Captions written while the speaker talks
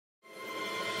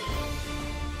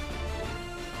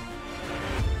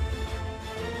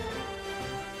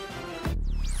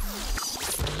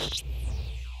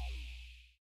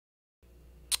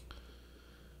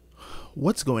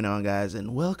What's going on, guys,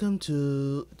 and welcome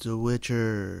to The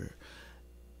Witcher.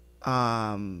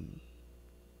 Um,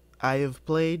 I have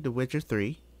played The Witcher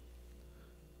 3.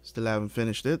 Still haven't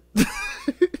finished it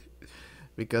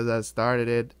because I started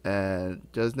it and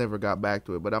just never got back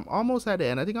to it. But I'm almost at the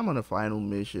end. I think I'm on the final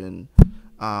mission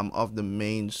of the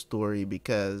main story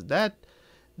because that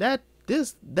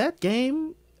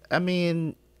game. I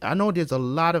mean, I know there's a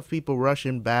lot of people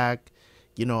rushing back,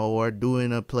 or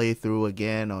doing a playthrough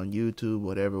again on YouTube,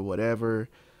 whatever.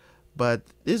 But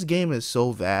this game is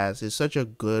so vast. It's such a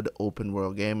good open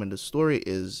world game, and the story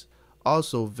is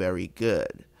also very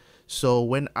good. So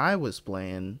when I was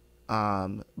playing,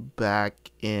 back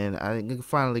in, I think I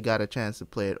finally got a chance to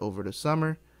play it over the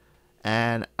summer,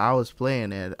 and I was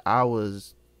playing it. I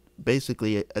was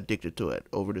basically addicted to it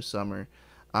over the summer.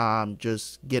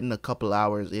 Just getting a couple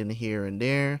hours in here and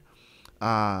there.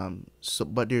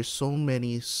 But there's so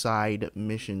many side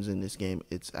missions in this game.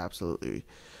 It's absolutely,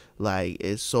 like,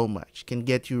 it's so much, can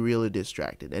get you really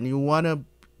distracted, and you want to,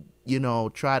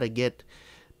 try to get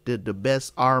the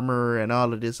best armor and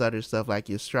all of this other stuff. Like,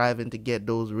 you're striving to get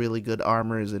those really good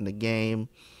armors in the game.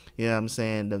 You know what I'm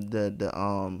saying?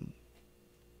 The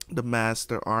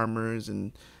master armors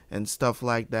and stuff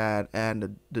like that,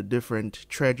 and the different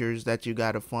treasures that you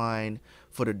got to find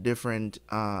for the different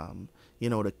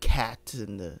the cat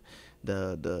and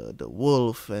the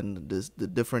wolf and the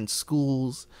different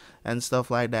schools and stuff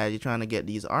like that. You're trying to get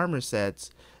these armor sets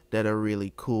that are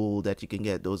really cool, that you can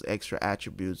get those extra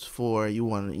attributes for. You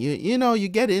want to, you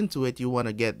get into it, you want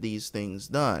to get these things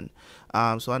done.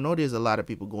 So I know there's a lot of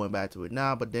people going back to it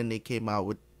now, but then they came out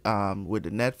with the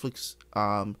Netflix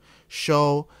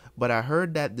show. But I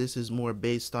heard that this is more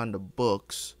based on the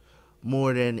books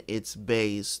more than it's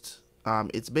based.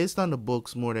 It's based on the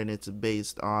books more than it's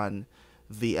based on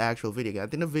the actual video game. I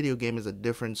think the video game is a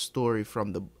different story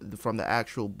from the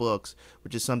actual books,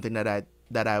 which is something that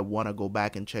I want to go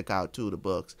back and check out too, the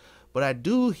books. But I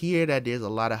do hear that there's a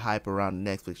lot of hype around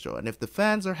the Netflix show, and if the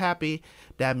fans are happy,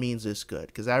 that means it's good.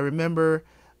 Because I remember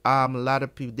a lot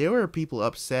of people, there were people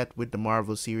upset with the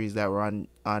Marvel series that were on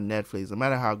Netflix, no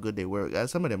matter how good they were.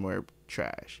 Some of them were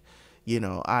trash.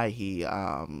 I.e.,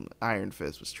 Iron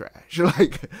Fist was trash.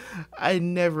 Like, I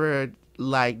never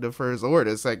liked the first or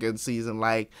the second season.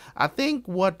 Like, I think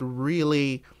what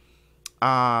really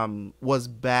was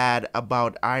bad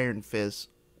about Iron Fist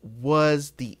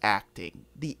was the acting.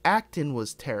 The acting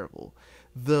was terrible.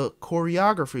 The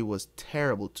choreography was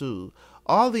terrible too.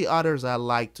 All the others I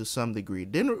liked to some degree.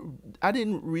 I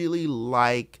didn't really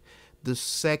like the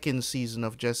second season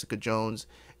of Jessica Jones.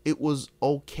 It was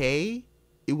okay.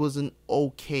 It was an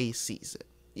okay season.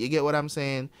 You get what I'm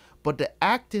saying? But the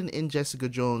acting in Jessica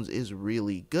Jones is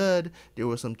really good. There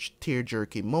were some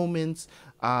tear-jerky moments.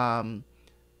 I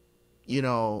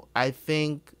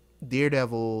think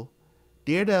Daredevil,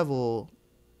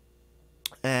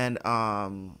 and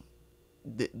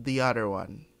the other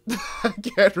one. I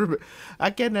can't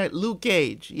remember. Luke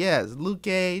Cage. Yes, Luke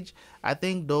Cage. I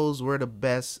think those were the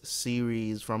best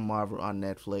series from Marvel on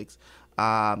Netflix.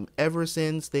 Ever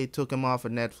since they took him off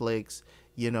of Netflix,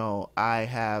 I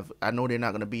know they're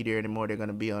not gonna be there anymore. They're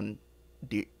gonna be on.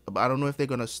 I don't know if they're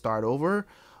gonna start over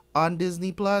on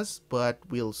Disney Plus, but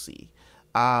we'll see.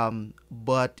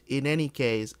 But in any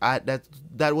case,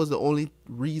 that was the only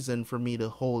reason for me to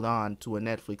hold on to a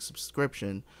Netflix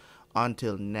subscription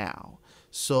until now.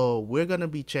 So we're gonna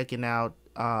be checking out.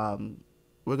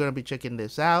 We're gonna be checking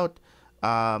this out.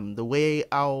 The way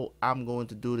I'm going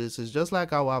to do this is just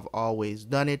like how I've always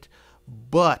done it,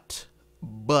 but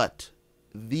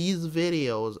these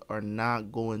videos are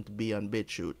not going to be on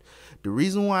BitChute. The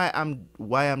reason why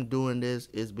I'm doing this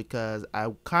is because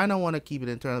I kind of want to keep it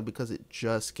internal because it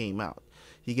just came out.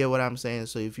 You get what I'm saying?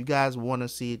 So if you guys want to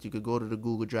see it, you could go to the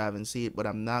Google Drive and see it, but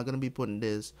I'm not going to be putting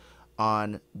this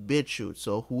on BitChute.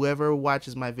 So whoever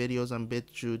watches my videos on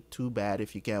BitChute, too bad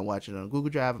if you can't watch it on Google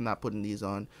Drive. I'm not putting these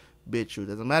on BitChute.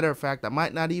 As a matter of fact, I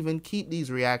might not even keep these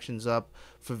reactions up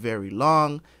for very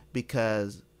long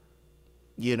because,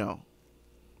 you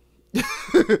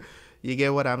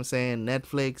get what I'm saying?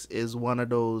 Netflix is one of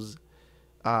those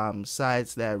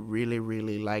sites that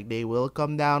really, like, they will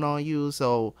come down on you.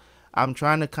 So I'm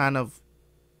trying to kind of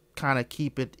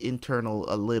keep it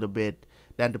internal a little bit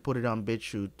than to put it on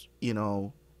BitChute,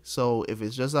 So if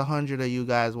it's just 100 of you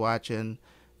guys watching,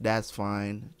 that's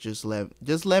fine. Just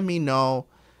let me know.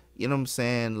 You know what I'm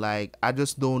saying? Like, I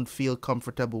just don't feel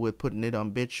comfortable with putting it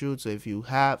on BitChute. So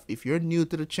if you're new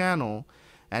to the channel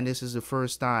and this is the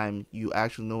first time you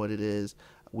actually know what it is,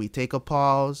 we take a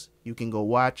pause. You can go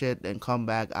watch it and come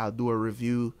back. I'll do a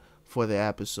review for the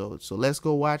episode. So let's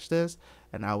go watch this,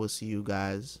 and I will see you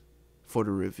guys for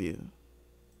the review.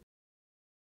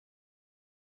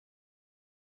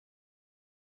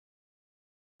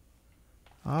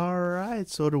 All right,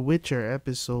 so The Witcher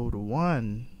episode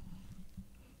 1.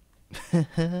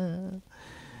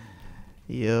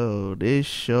 Yo, this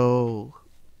show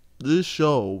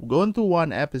going through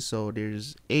one episode,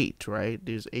 there's 8, right?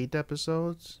 There's 8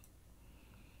 episodes.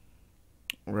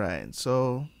 Right.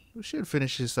 So, we should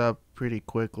finish this up pretty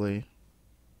quickly.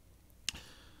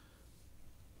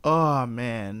 Oh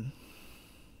man.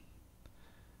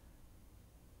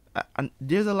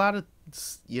 There's a lot of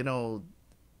you know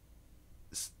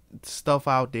stuff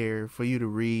out there for you to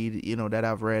read, that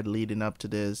I've read leading up to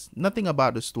this. Nothing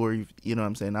about the story, what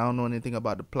I'm saying. I don't know anything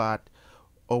about the plot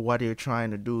or what they're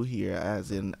trying to do here,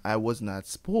 as in I was not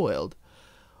spoiled.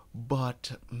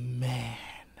 But man,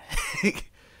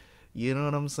 you know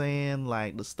what I'm saying?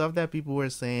 Like the stuff that people were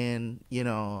saying,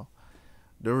 the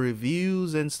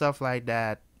reviews and stuff like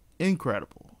that,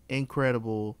 incredible.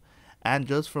 Incredible. And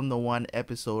just from the one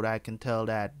episode, I can tell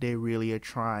that they really are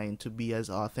trying to be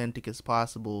as authentic as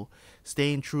possible,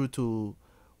 staying true to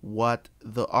what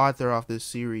the author of this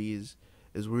series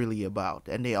is really about.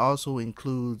 And they also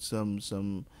include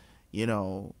you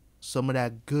know, some of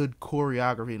that good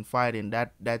choreography and fighting.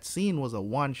 That scene was a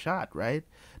one shot, right?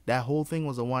 That whole thing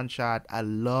was a one shot. I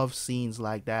love scenes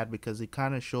like that because it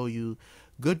kind of show you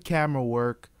good camera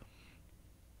work,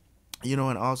 and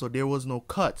also there was no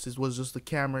cuts. It was just the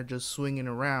camera just swinging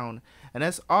around, and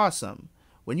that's awesome.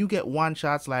 When you get one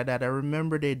shots like that, I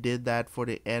remember they did that for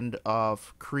the end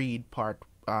of the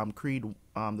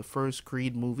first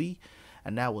Creed movie,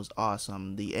 and that was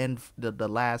awesome. The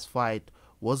last fight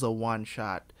was a one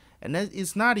shot, and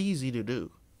it's not easy to do.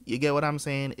 You get what I'm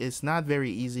saying? It's not very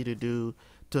easy to do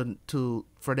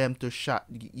for them to shot.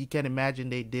 You can imagine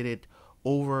they did it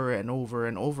over and over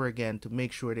and over again to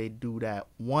make sure they do that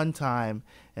one time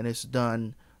and it's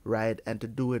done right, and to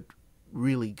do it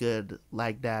really good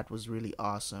like that was really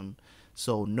awesome.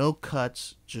 So no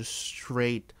cuts, just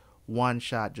straight one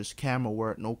shot, just camera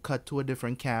work, no cut to a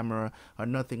different camera or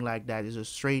nothing like that. It's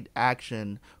just straight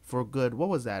action for good. What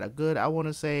was that? I want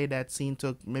to say that scene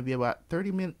took maybe about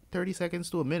 30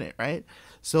 seconds to a minute, right?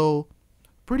 So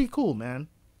pretty cool, man.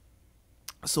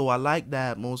 So I like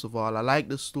that. Most of all, I like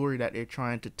the story that they're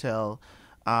trying to tell.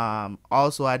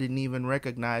 Also, I didn't even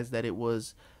recognize that it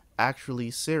was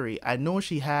actually Siri. I know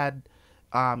she had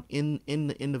in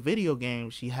the video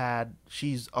game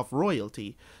she's of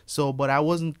royalty. So but I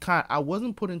wasn't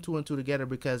putting two and two together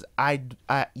because I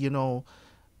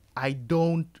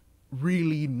don't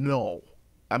really know.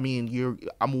 I mean,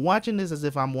 I'm watching this as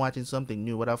if I'm watching something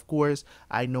new, but of course,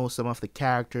 I know some of the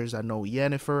characters. I know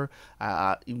Yennefer,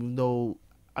 even though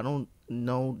I don't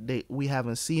know we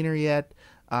haven't seen her yet.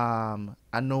 I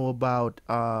know about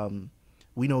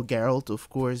we know Geralt, of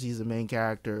course, he's the main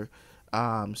character.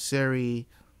 Ciri,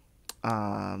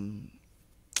 um,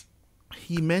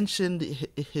 he mentioned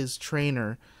his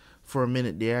trainer for a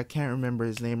minute there. I can't remember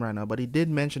his name right now, but he did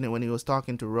mention it when he was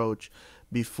talking to Roach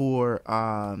before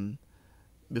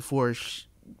before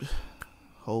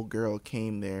whole girl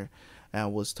came there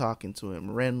and was talking to him,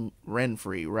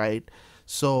 Renfrey, right?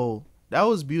 So that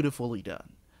was beautifully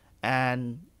done,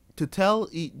 and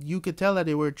you could tell that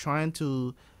they were trying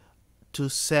to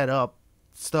set up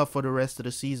stuff for the rest of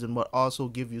the season, but also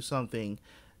give you something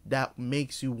that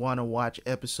makes you want to watch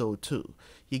episode 2.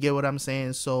 You get what I'm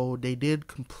saying? So they did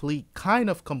kind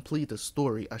of complete a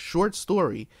short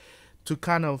story, to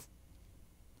kind of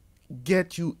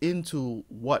get you into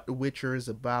what The Witcher is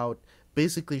about,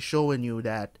 basically showing you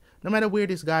that no matter where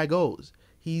this guy goes,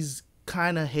 he's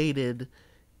kind of hated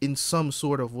in some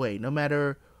sort of way, no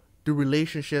matter the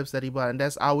relationships that he bought. And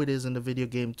that's how it is in the video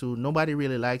game too. Nobody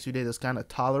really likes you. They just kind of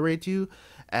tolerate you,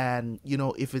 and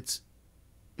if it's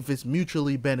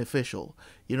mutually beneficial,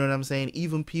 you know what I'm saying?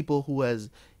 Even people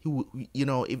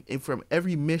if from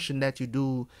every mission that you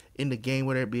do in the game,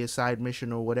 whether it be a side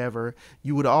mission or whatever,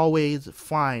 you would always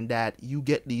find that you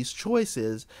get these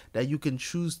choices that you can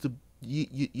choose to,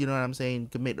 you know what I'm saying,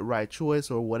 to make the right choice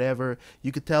or whatever.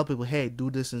 You could tell people, hey, do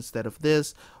this instead of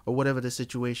this, or whatever the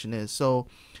situation is. So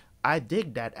I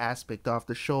dig that aspect of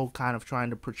the show, kind of trying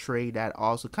to portray that,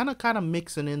 also kind of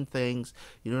mixing in things.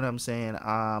 You know what I'm saying?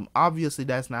 Obviously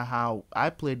that's not how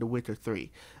I played The Witcher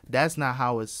 3. That's not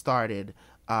how it started.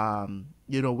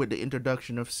 With the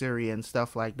introduction of Ciri and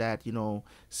stuff like that.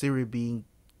 Ciri being,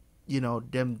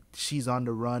 she's on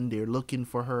the run. They're looking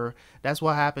for her. That's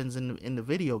what happens in the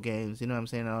video games. You know what I'm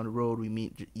saying? On the road, we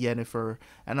meet Yennefer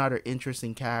and other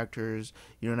interesting characters.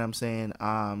 You know what I'm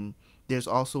saying? There's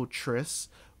also Triss,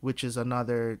 which is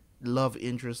another love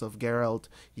interest of Geralt.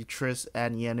 Triss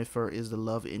and Yennefer is the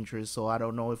love interest, so I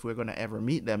don't know if we're gonna ever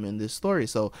meet them in this story.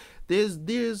 So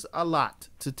there's a lot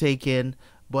to take in,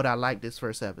 but I like this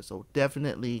first episode.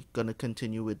 Definitely gonna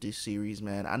continue with this series,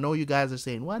 man. I know you guys are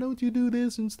saying, why don't you do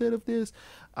this instead of this?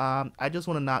 I just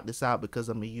want to knock this out because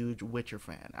I'm a huge Witcher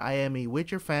fan. I am a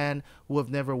Witcher fan who have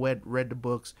never read the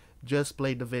books, just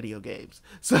played the video games.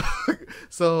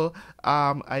 So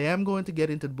I am going to get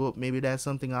into the book. Maybe that's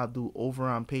something I'll do over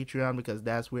on Patreon, because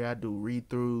that's where I do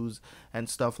read-throughs and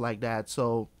stuff like that.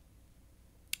 So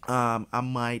I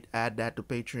might add that to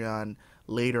Patreon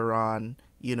later on,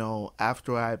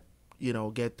 after I,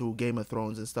 get through Game of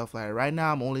Thrones and stuff like that. Right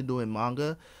now, I'm only doing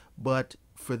manga, but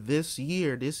for this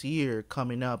year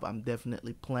coming up, I'm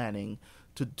definitely planning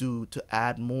to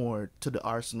add more to the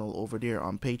arsenal over there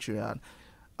on Patreon.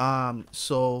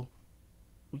 So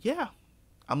yeah,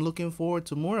 I'm looking forward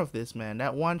to more of this, man.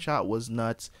 That one shot was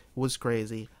nuts, was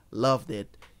crazy, loved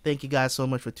it. Thank you guys so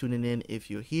much for tuning in.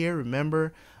 If you're here,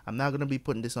 remember, I'm not gonna be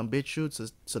putting this on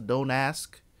BitChute, so don't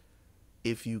ask.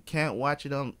 If you can't watch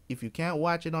it on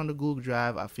the Google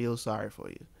Drive, I feel sorry for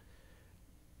you.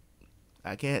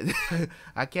 I can't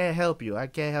I can't help you.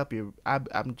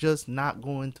 I'm just not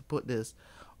going to put this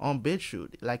on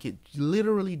BitChute. Like, it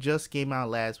literally just came out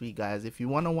last week, guys. If you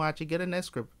want to watch it, get a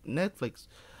Netflix.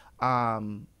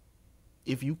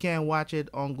 If you can't watch it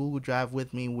on Google Drive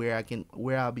with me, where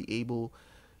I'll be able,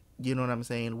 you know what I'm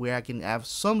saying, where I can have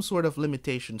some sort of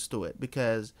limitations to it,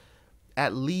 because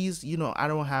at least, I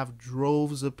don't have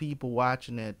droves of people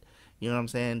watching it. You know what I'm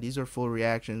saying? These are full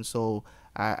reactions, so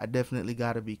I definitely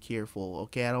got to be careful,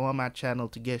 okay? I don't want my channel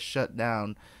to get shut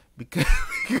down because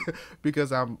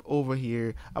because I'm over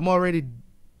here.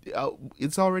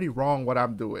 It's already wrong what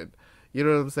I'm doing. You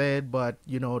know what I'm saying? But,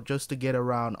 just to get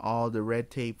around all the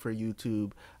red tape for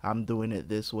YouTube, I'm doing it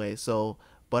this way. So,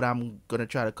 but I'm going to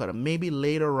try to cut them. Maybe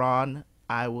later on,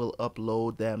 I will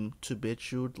upload them to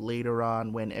BitChute later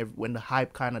on when the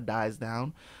hype kind of dies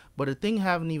down. But the thing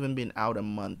haven't even been out a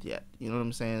month yet. You know what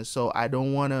I'm saying? So I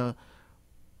don't wanna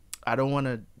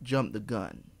jump the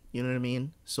gun. You know what I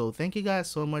mean? So thank you guys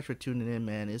so much for tuning in,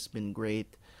 man. It's been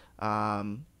great.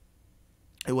 It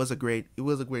was a great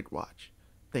watch.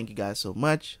 Thank you guys so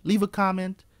much. Leave a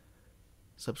comment.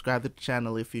 Subscribe to the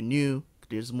channel if you're new.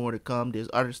 There's more to come. There's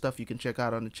other stuff you can check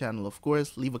out on the channel, of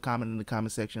course. Leave a comment in the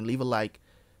comment section. Leave a like.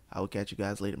 I will catch you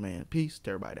guys later, man. Peace.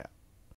 Terabyt out.